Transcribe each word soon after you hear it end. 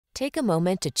Take a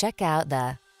moment to check out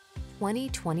the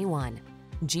 2021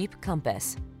 Jeep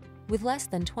Compass. With less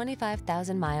than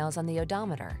 25,000 miles on the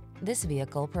odometer, this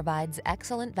vehicle provides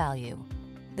excellent value.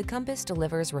 The Compass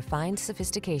delivers refined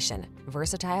sophistication,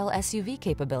 versatile SUV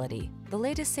capability, the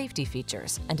latest safety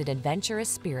features, and an adventurous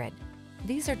spirit.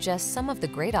 These are just some of the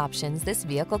great options this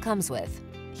vehicle comes with: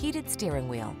 heated steering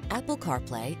wheel, Apple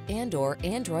CarPlay and/or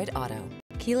Android Auto,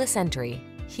 keyless entry,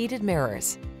 heated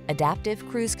mirrors, adaptive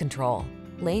cruise control,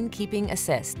 lane keeping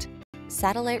assist,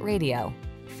 satellite radio,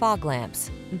 fog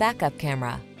lamps, backup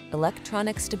camera,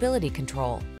 electronic stability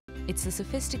control. It's the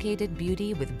sophisticated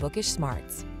beauty with bookish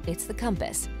smarts. It's the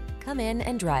Compass. Come in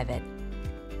and drive it.